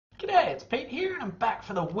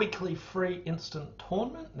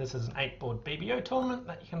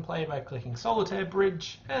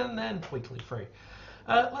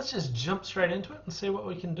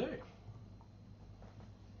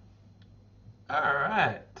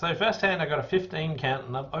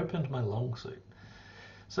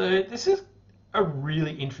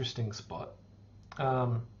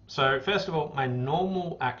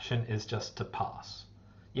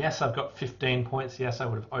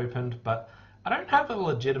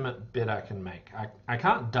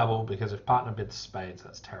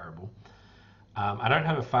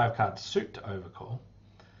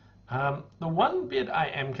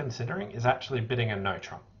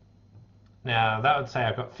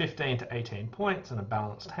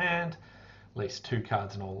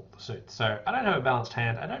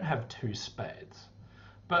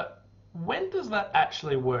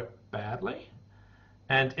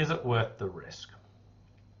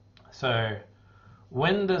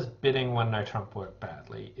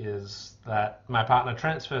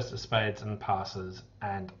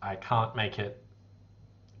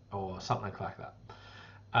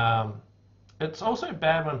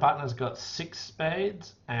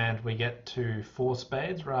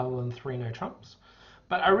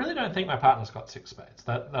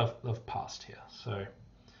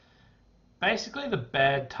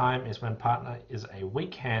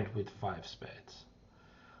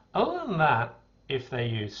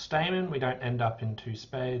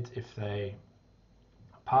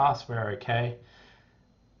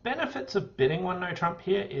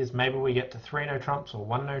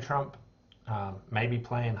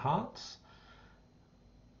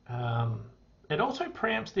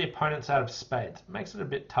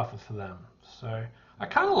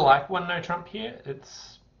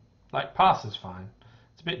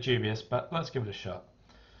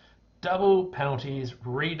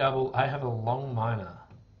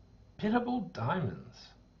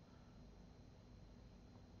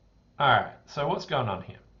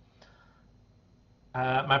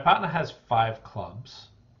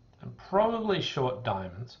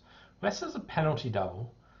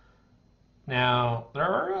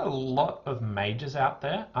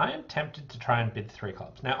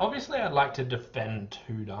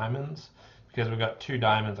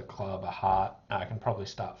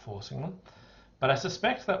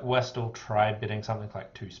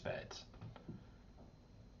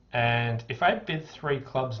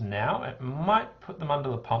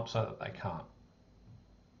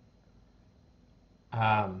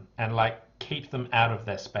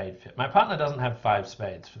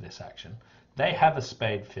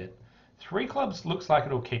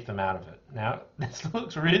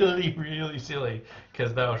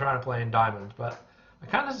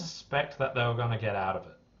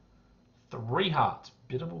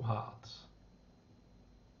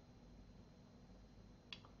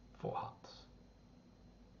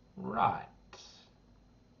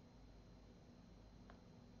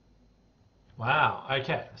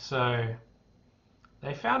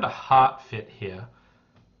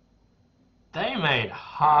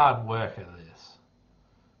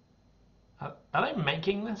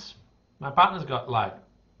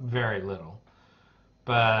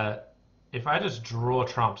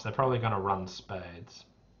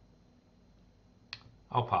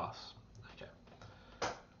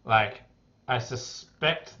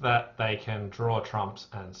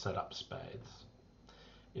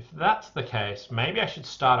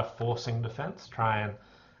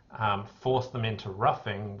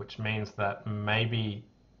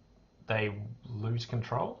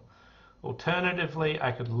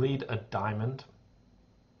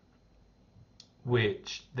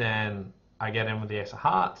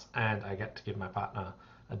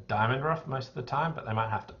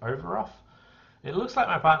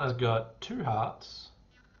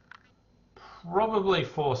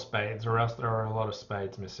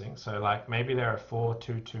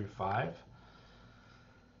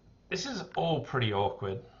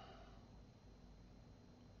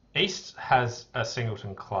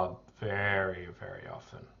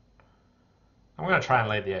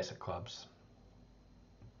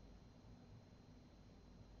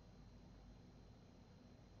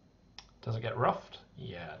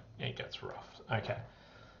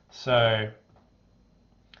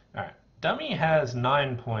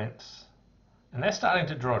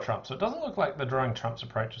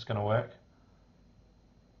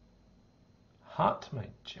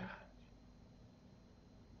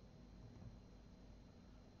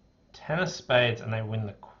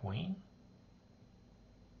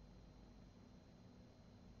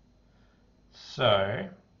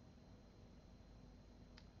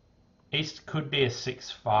East could be a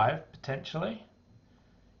 6-5 potentially.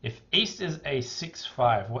 If East is a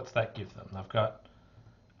 6-5, what's that give them? They've got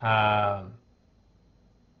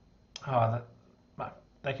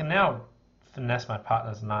they can now finesse my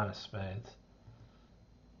partner's 9 of spades.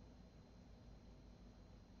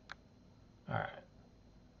 Alright.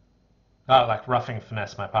 Oh, like roughing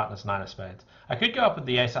finesse my partner's 9 of spades. I could go up with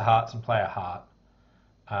the ace of hearts and play a heart.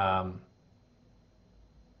 I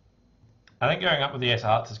think going up with the ace of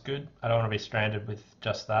hearts is good. I don't want to be stranded with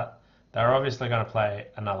just that. They're obviously going to play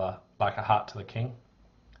another, like a heart to the king.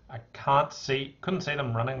 I couldn't see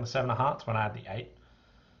them running the 7 of hearts when I had the 8.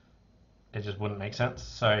 It just wouldn't make sense.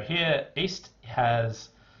 So here, East has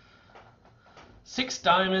 6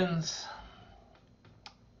 diamonds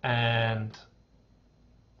and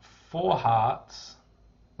 4 hearts.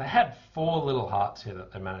 They had 4 little hearts here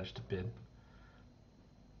that they managed to bid.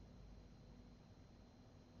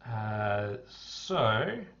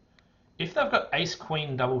 So if they've got ace,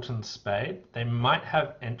 queen, doubleton, spade, they might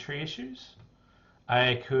have entry issues.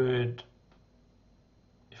 I could,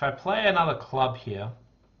 if I play another club here,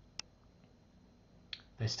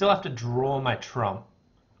 they still have to draw my trump,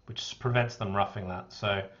 which prevents them roughing that.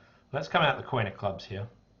 So let's come out the queen of clubs here.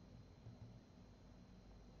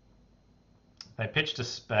 They pitched a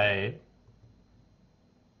spade.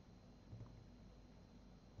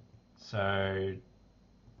 So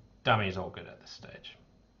dummy's all good at this stage.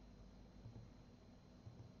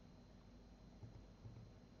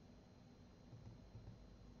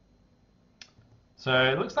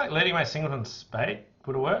 So it looks like leading my singleton spade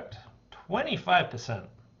would have worked. 25%.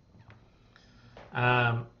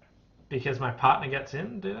 Because my partner gets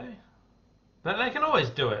in, do they? But they can always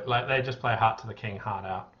do it. Like they just play heart to the king, heart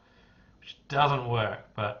out, which doesn't work.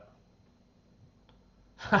 But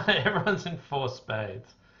everyone's in 4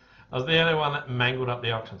 spades. I was the only one that mangled up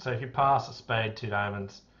the auction. So if you pass a spade, 2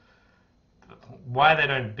 diamonds, why they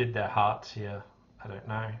don't bid their hearts here, I don't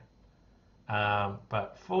know.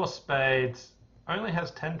 But 4 spades only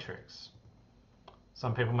has 10 tricks.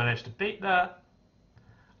 Some people managed to beat that.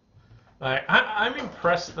 Like, I'm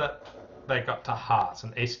impressed that they got to hearts,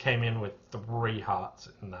 and East came in with 3 hearts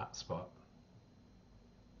in that spot.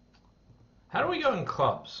 How do we go in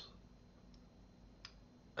clubs?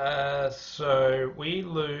 So we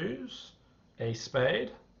lose a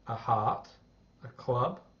spade, a heart, a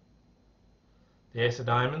club, the ace of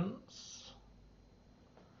diamonds,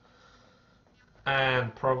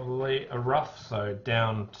 and probably a ruff, so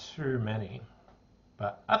down too many.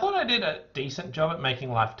 But I thought I did a decent job at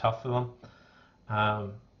making life tough for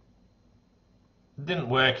them. Didn't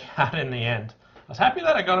work out in the end. I was happy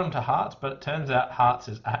that I got them to hearts, but it turns out hearts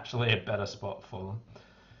is actually a better spot for them.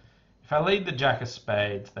 If I lead the jack of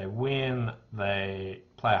spades, they win, they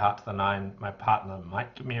play a heart to the 9, my partner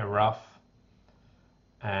might give me a ruff,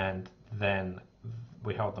 and then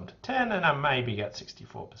we hold them to 10, and I maybe get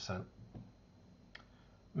 64%.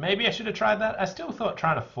 Maybe I should have tried that. I still thought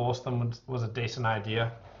trying to force them was a decent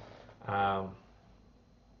idea.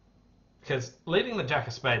 Because leading the jack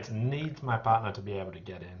of spades needs my partner to be able to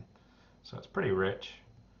get in. So it's pretty rich.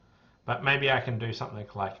 But maybe I can do something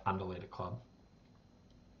like underlead a club.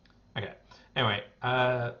 Okay, anyway,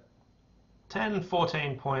 10,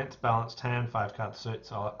 14 points, balanced hand, 5 card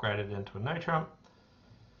suits, I'll upgrade it into a no trump.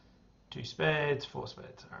 2 spades, 4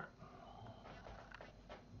 spades, alright.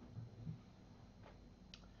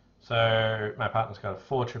 So my partner's got a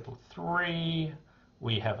 4 triple 3,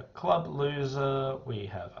 we have a club loser, we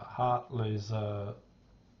have a heart loser,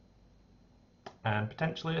 and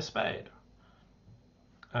potentially a spade.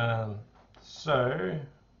 So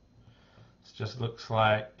this just looks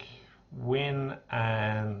like win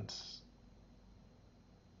and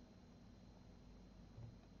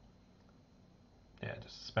yeah,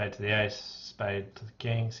 just spade to the ace, spade to the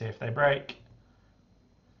king, see if they break.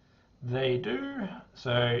 They do.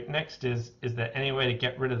 So next is there any way to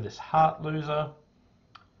get rid of this heart loser?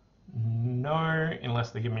 No,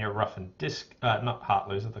 unless they give me a ruff and disc, not heart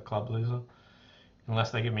loser, the club loser.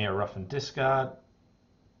 Unless they give me a ruff and discard.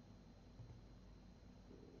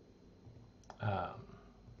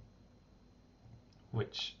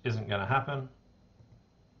 Which isn't going to happen.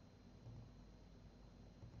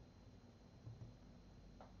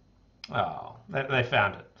 Oh, they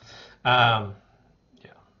found it. Yeah.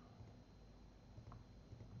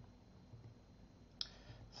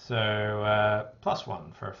 So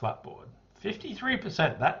 +1 for a flat board.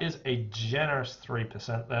 53%. That is a generous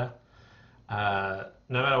 3% there.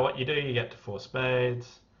 No matter what you do, you get to 4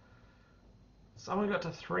 spades. Someone got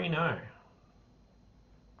to 3 no.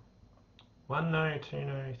 1 no, 2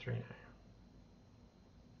 no, 3 no.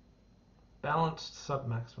 Balanced sub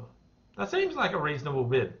maximum. That seems like a reasonable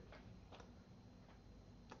bid.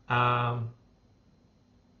 And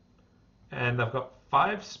I've got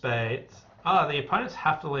 5 spades. Ah, the opponents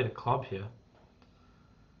have to lead a club here.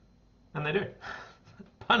 And they do.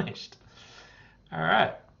 Punished.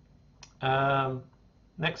 Alright.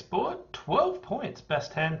 Next board, 12 points.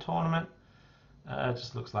 Best hand tournament.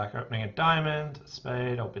 Just looks like opening a diamond, a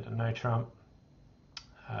spade, or a bit of no trump.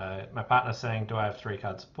 My partner's saying, do I have 3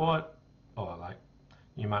 card support? Or like,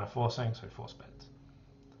 you minor forcing, so 4 spades.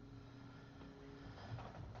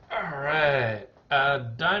 Alright,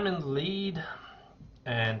 diamond lead,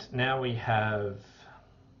 and now we have,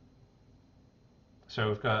 so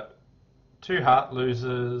we've got 2 heart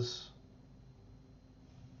losers,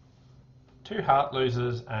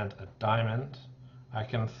 and a diamond. I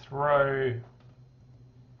can throw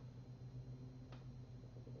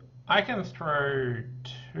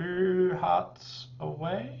 2 hearts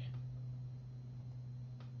away.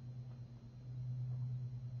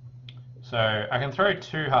 So I can throw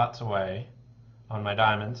 2 hearts away on my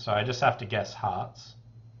diamonds, so I just have to guess hearts.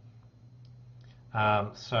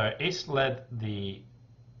 So East led the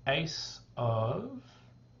ace of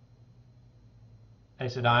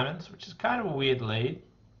diamonds, which is kind of a weird lead.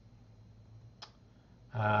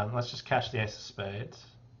 Let's just catch the ace of spades.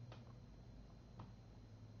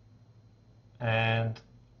 And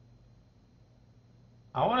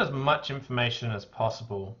I want as much information as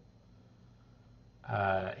possible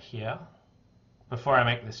here before I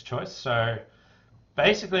make this choice. So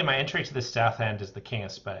basically my entry to this south hand is the king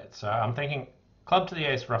of spades. So I'm thinking club to the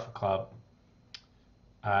ace, ruff a club,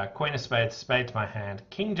 queen of spades, spade to my hand,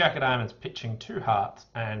 king jack of diamonds pitching 2 hearts,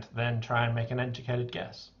 and then try and make an educated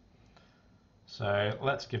guess. So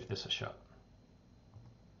let's give this a shot.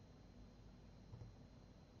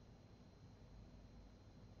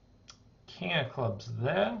 King of clubs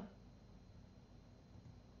there,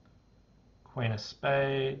 queen of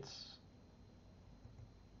spades,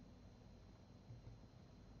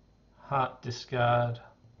 heart discard.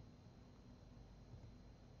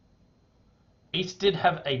 East did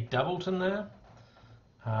have a doubleton there,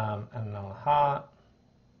 and another heart.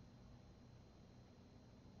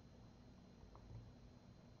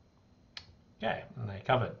 Okay, and they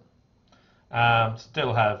covered.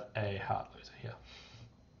 Still have a heart loser here.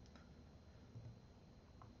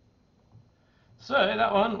 So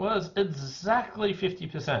that one was exactly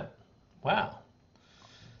 50%. Wow.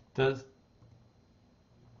 Does,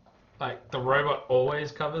 like, the robot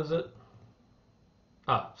always covers it?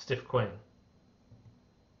 Ah, stiff queen.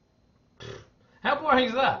 How boring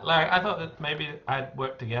is that? Like, I thought that maybe I'd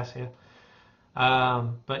work to guess here.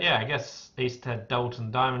 But yeah, I guess East had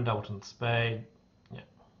doubleton diamond, doubleton spade. Yeah.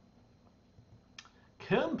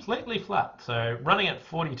 Completely flat, so running at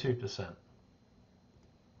 42%.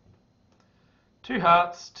 2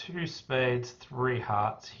 hearts, 2 spades, 3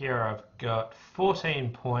 hearts. Here I've got 14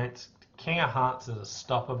 points. King of hearts is a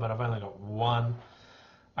stopper, but I've only got 1.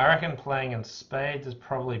 I reckon playing in spades is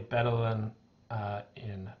probably better than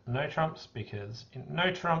in no trumps, because in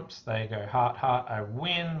no trumps they go heart, heart, I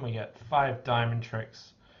win. We get 5 diamond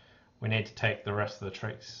tricks. We need to take the rest of the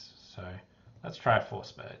tricks. So let's try 4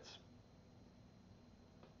 spades.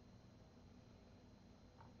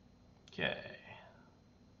 Okay.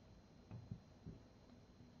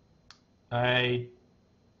 I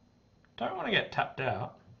don't want to get tapped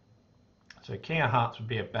out, so king of hearts would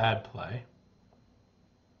be a bad play.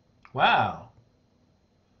 Wow.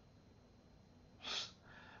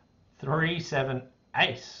 3, 7,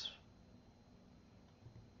 ace.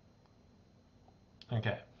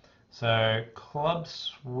 Okay, so club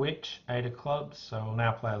switch, 8 of clubs, so we'll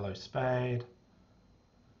now play a low spade.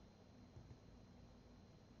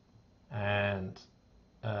 And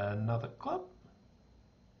another club.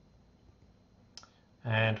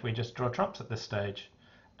 And we just draw trumps at this stage.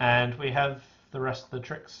 And we have the rest of the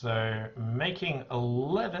tricks, so making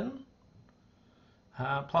 11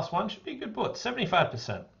 plus 1 should be a good board,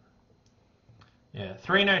 75%. Yeah,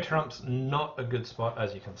 3 no trumps, not a good spot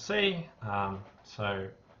as you can see. So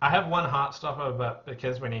I have 1 heart stopper, but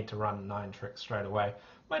because we need to run 9 tricks straight away,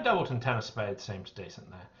 my doubleton 10 of spades seems decent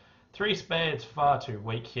there. 3 spades, far too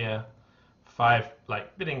weak here. 5,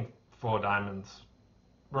 like bidding 4 diamonds,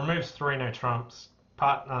 removes 3 no trumps.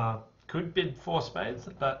 Partner could bid 4 spades,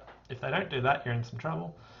 but if they don't do that, you're in some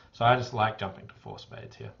trouble. So I just like jumping to 4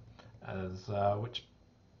 spades here as which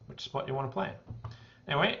spot you want to play in.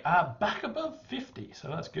 Anyway, back above 50, so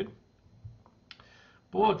that's good.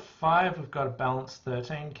 Board 5, we've got a balanced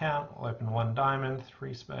 13 count. We'll open 1 diamond,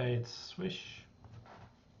 3 spades, swish.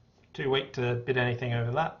 Too weak to bid anything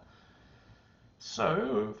over that.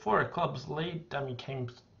 So, for a club's lead, dummy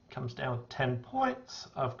comes down with 10 points.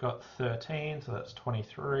 I've got 13, so that's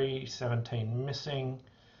 23, 17 missing.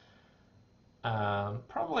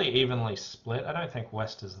 Probably evenly split. I don't think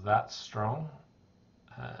West is that strong.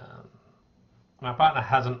 Um, my partner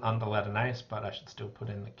hasn't underlet an ace, but I should still put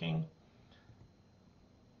in the king.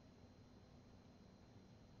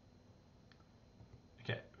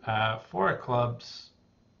 Okay, 4 of clubs.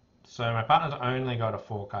 So my partner's only got a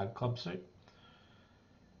 4-card club suit.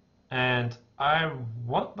 And I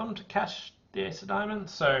want them to cash the ace of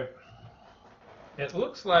diamonds, so it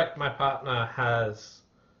looks like my partner has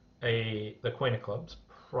the queen of clubs,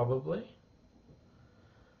 probably.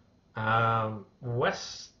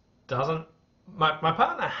 West doesn't. My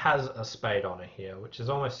partner has a spade on her here, which is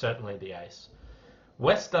almost certainly the ace.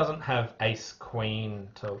 West doesn't have ace queen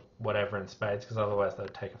to whatever in spades, because otherwise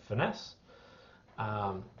they'd take a finesse.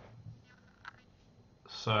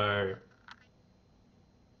 So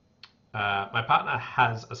my partner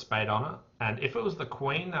has a spade on it, and if it was the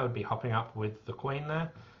queen, they would be hopping up with the queen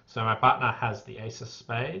there. So my partner has the ace of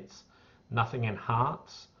spades, nothing in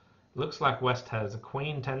hearts. Looks like West has a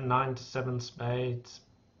queen, 10, 9 to 7 spades,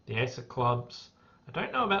 the ace of clubs. I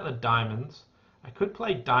don't know about the diamonds. I could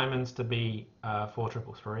play diamonds to be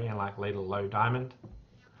 4-3-3 and like lead a low diamond.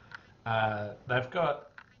 They've got.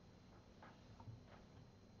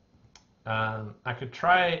 I could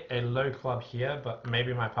try a low club here, but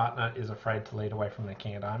maybe my partner is afraid to lead away from the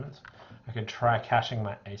king of diamonds. I could try cashing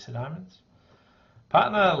my ace of diamonds.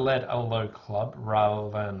 Partner led a low club rather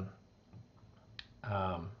than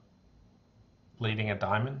leading a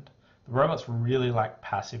diamond. The robots really like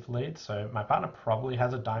passive leads, so my partner probably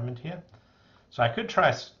has a diamond here. So I could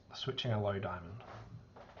try switching a low diamond.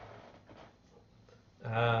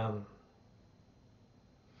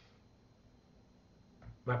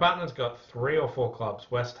 My partner's got 3 or 4 clubs.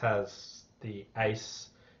 West has the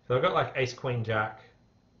ace. If they've got like ace, queen, jack,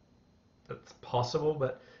 it's possible,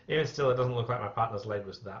 but even still, it doesn't look like my partner's lead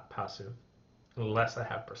was that passive, unless they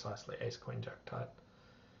have precisely ace, queen, jack type.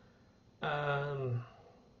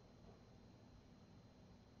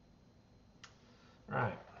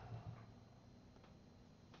 Right.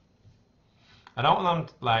 I don't want them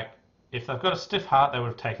to, like, if they've got a stiff heart, they would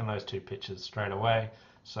have taken those 2 pitches straight away.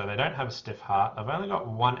 So they don't have a stiff heart. They've only got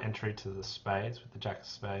 1 entry to the spades with the jack of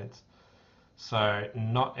spades. So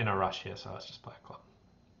not in a rush here, so let's just play a club.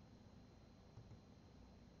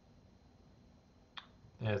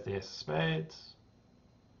 There's the ace of spades.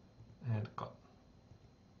 And club.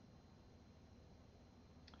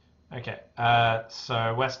 Okay,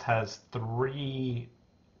 so West has 3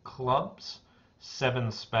 clubs,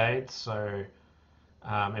 7 spades, so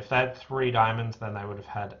if they had 3 diamonds, then they would have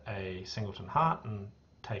had a singleton heart and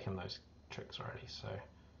taken those tricks already. So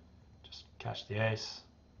just cash the ace.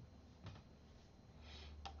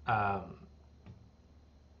 Yeah,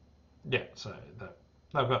 so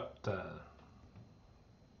they've got the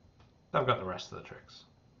rest of the tricks.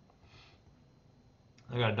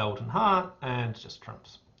 They've got a Dalton heart and just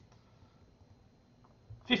trumps.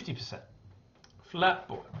 50%. Flat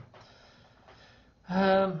board.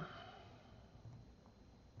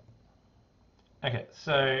 Okay,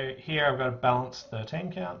 so here I've got a balanced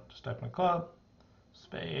 13 count. Just open a club.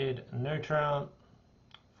 Spade, no trump.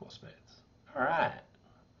 4 spades. Alright.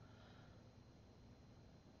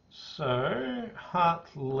 So, heart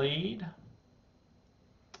lead.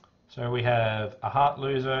 So we have a heart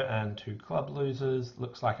loser and 2 club losers.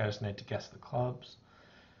 Looks like I just need to guess the clubs.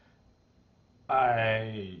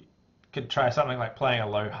 I could try something like playing a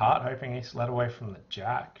low heart, hoping he's led away from the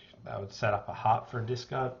jack. That would set up a heart for a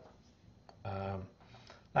discard.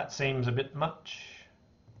 That seems a bit much.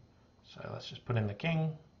 So let's just put in the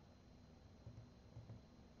king.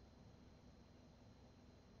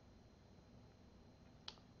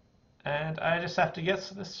 And I just have to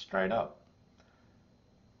guess this straight up.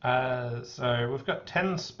 So we've got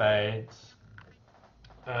 10 spades.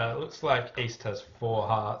 Looks like East has 4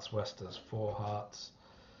 hearts, West has 4 hearts.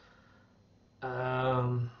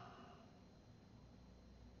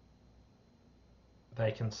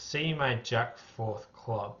 They can see my jack 4th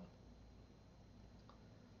club.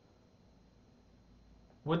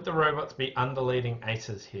 Would the robots be underleading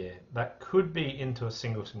aces here? That could be into a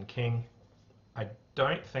singleton king. I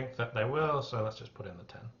don't think that they will, so let's just put in the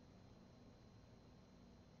 10.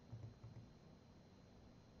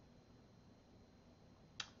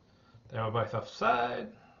 They were both offside.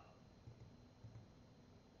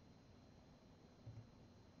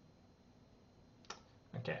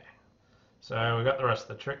 Okay, so we've got the rest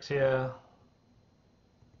of the tricks here.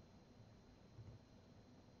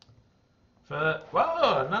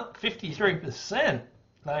 Whoa, not 53%.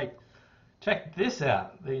 Like, check this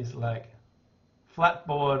out. These, like, flat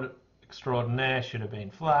board extraordinaire should have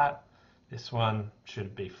been flat. This one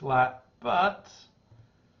should be flat, but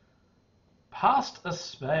Passed a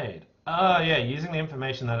spade. Oh yeah, using the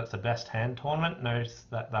information that it's a best hand tournament, notice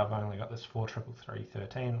that they've only got this 4 3 3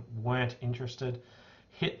 13, weren't interested,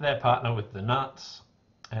 hit their partner with the nuts,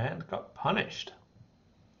 and got punished.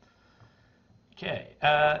 Okay,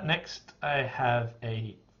 next I have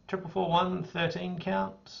a 4 4 1 13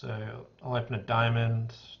 count, so I'll open a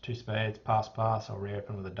diamond, 2 spades, pass, pass, I'll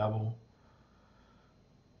reopen with a double.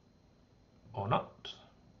 Or not.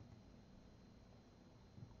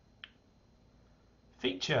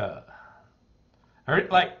 Feature.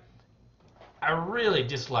 I really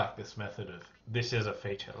dislike this method of this is a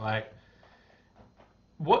feature. Like,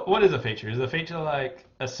 what is a feature? Is a feature like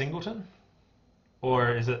a singleton?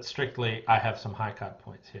 Or is it strictly, I have some high card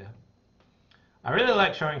points here? I really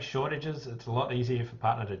like showing shortages. It's a lot easier for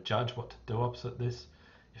partner to judge what to do opposite this.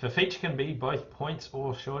 If a feature can be both points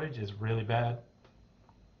or shortage is really bad.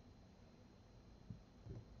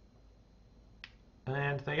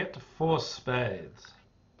 And they get to 4 spades.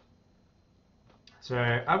 So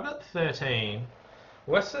I've got 13.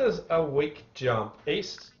 West has a weak jump.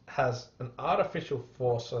 East has an artificial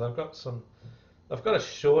force, so they've got a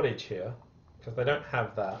shortage here because they don't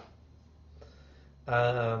have that.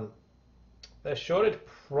 Their shortage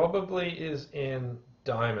probably is in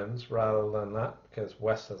diamonds rather than that because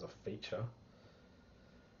West has a feature.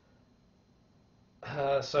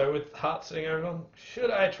 So with hearts sitting over them,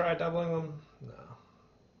 should I try doubling them? No.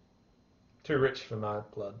 Too rich for my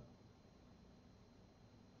blood.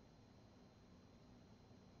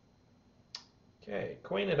 Okay,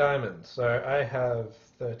 Queen of Diamonds. So I have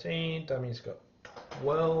 13, Dummy's got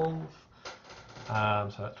 12.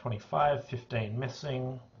 So that's 25, 15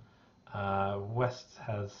 missing. West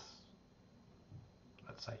has,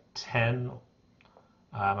 let's say, 10.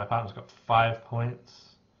 My partner's got 5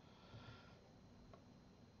 points.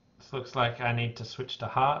 This looks like I need to switch to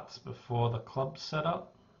hearts before the club's set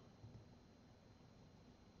up.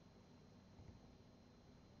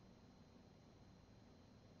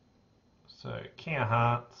 So King of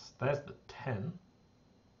Hearts, there's the 10.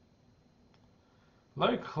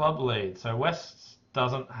 Low club lead. So West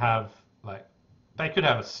doesn't have, like, they could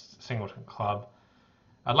have a singleton club.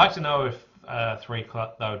 I'd like to know if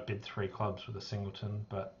they would bid 3 clubs with a singleton,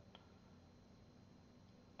 but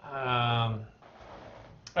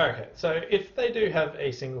okay. So if they do have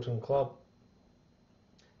a singleton club,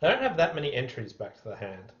 they don't have that many entries back to the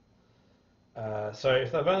hand. So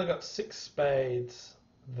if they've only got 6 spades,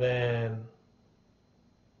 then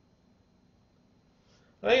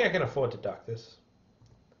I think I can afford to duck this.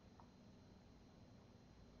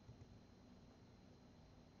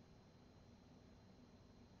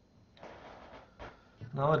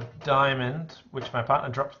 Another diamond, which my partner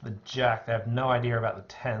drops the jack. They have no idea about the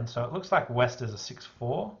 10, so it looks like West is a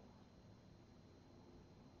 6-4.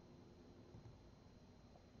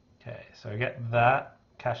 Okay, so I get that.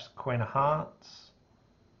 Cash the Queen of Hearts.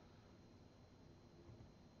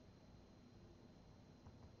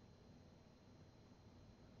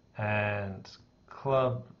 And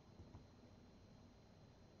club.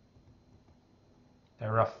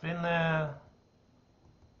 They're rough in there.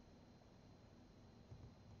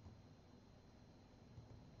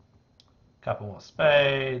 Couple more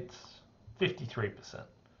spades. 53%.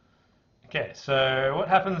 Okay, so what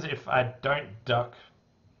happens if I don't duck?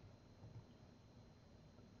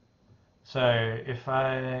 So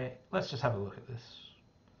let's just have a look at this.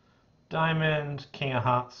 Diamond, King of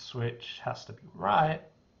Hearts switch has to be right.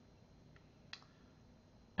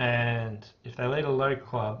 And if they lead a low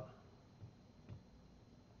club,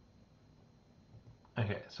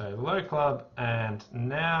 okay, so low club, and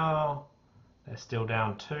now they're still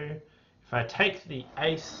down 2. If I take the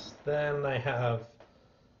ace, then they have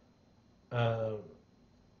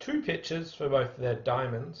 2 pitches for both their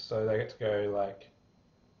diamonds, so they get to go like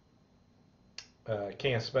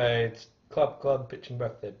King of Spades, club, pitching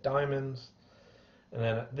both their diamonds, and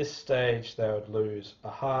then at this stage they would lose a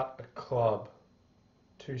heart, a club,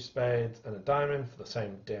 2 spades, and a diamond for the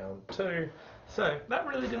same down 2. So that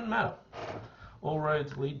really didn't matter. All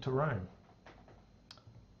roads lead to Rome.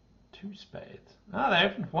 2 spades. They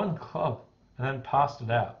opened 1 club and then passed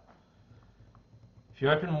it out. If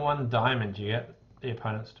you open 1 diamond, you get the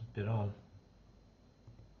opponents to bid on.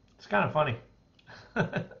 It's kind of funny.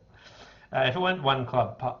 If it went 1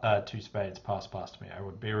 club, 2 spades, pass to me, I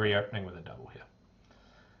would be reopening with a double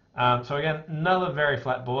here. So again, another very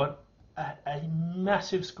flat board. A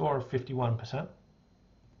massive score of 51%.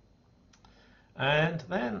 And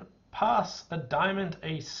then pass a diamond,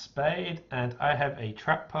 a spade, and I have a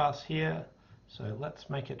trap pass here. So let's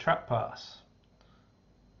make a trap pass.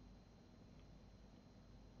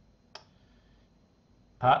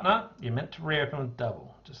 Partner, you're meant to reopen with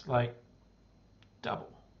double, just like double.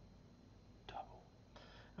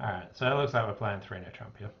 Alright, so it looks like we're playing 3 no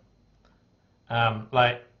trump here.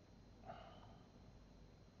 Like,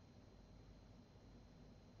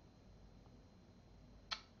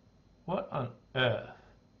 what on earth?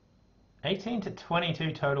 18 to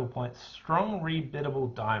 22 total points. Strong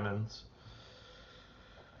rebiddable diamonds.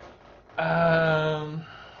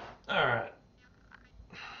 Alright.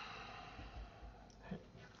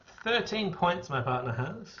 13 points my partner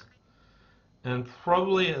has. And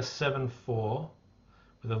probably a 7-4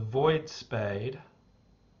 with a void spade.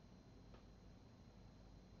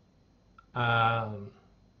 I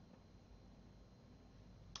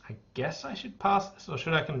guess I should pass this, or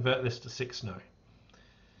should I convert this to 6 no?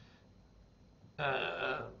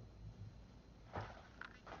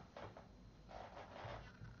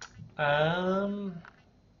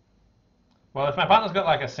 Well, if my partner's got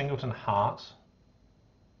like a singleton heart,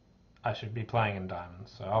 I should be playing in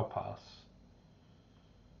diamonds, so I'll pass.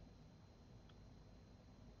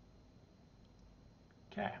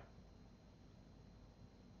 Okay.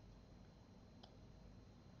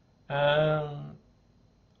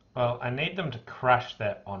 Well, I need them to crash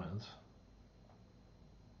their honors.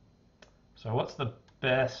 So what's the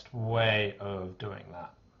best way of doing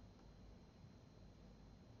that?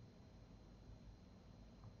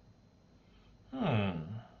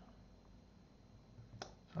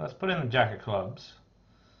 So let's put in the jack of clubs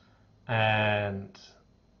and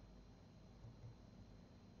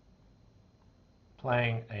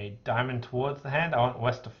playing a diamond towards the hand. I want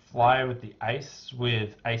West to fly with the ace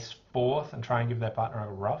with ace fourth and try and give their partner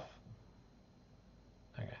a ruff.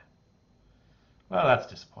 Okay. Well, that's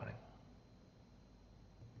disappointing.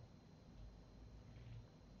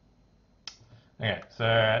 Okay, so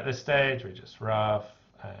at this stage we just ruff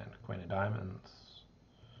and queen of diamonds.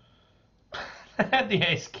 I had the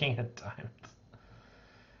ace king of diamonds.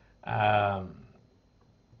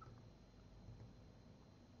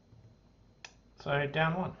 So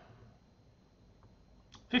down one.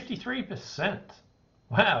 53%.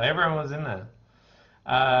 Wow, everyone was in there.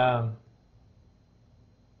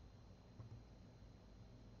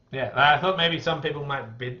 Yeah, I thought maybe some people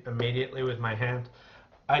might bid immediately with my hand.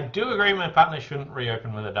 I do agree my partner shouldn't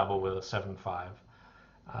reopen with a double with a 7-5.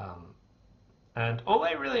 And all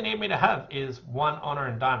they really need me to have is 1 honor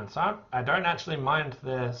and diamond. So I don't actually mind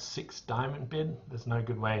their 6 diamond bid. There's no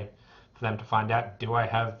good way for them to find out, do I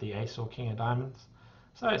have the ace or king of diamonds?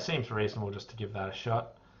 So it seems reasonable just to give that a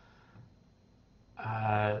shot.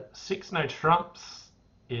 6 no trumps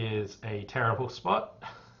is a terrible spot.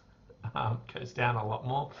 Goes down a lot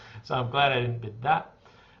more. So I'm glad I didn't bid that.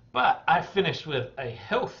 But I finished with a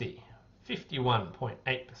healthy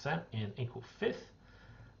 51.8% in equal fifth.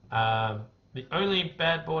 The only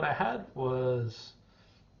bad board I had was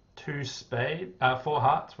 4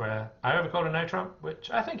 hearts, where I overcalled a no trump,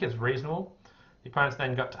 which I think is reasonable. The opponents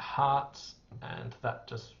then got to hearts, and that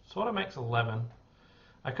just sort of makes 11.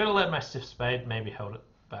 I could have led my stiff spade, maybe held it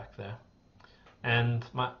back there. And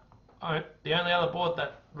the only other board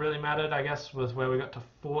that really mattered, I guess, was where we got to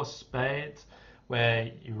 4 spades,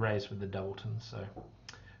 where you raise with the doubleton. So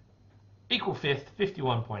equal fifth,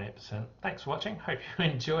 51.8%. Thanks for watching. Hope you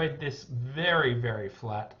enjoyed this very, very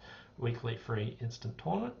flat weekly free instant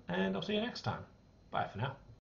tournament, and I'll see you next time. Bye for now.